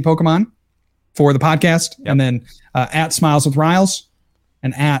Tag Team Pokemon for the podcast, and then at Smiles with Riles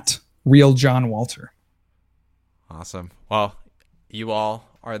and at Real John Walter. Awesome. Well, you all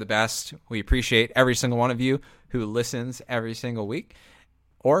are the best. We appreciate every single one of you who listens every single week,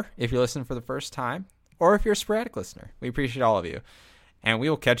 or if you're listening for the first time, or if you're a sporadic listener. We appreciate all of you, and we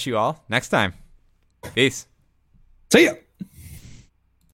will catch you all next time. Peace. See ya.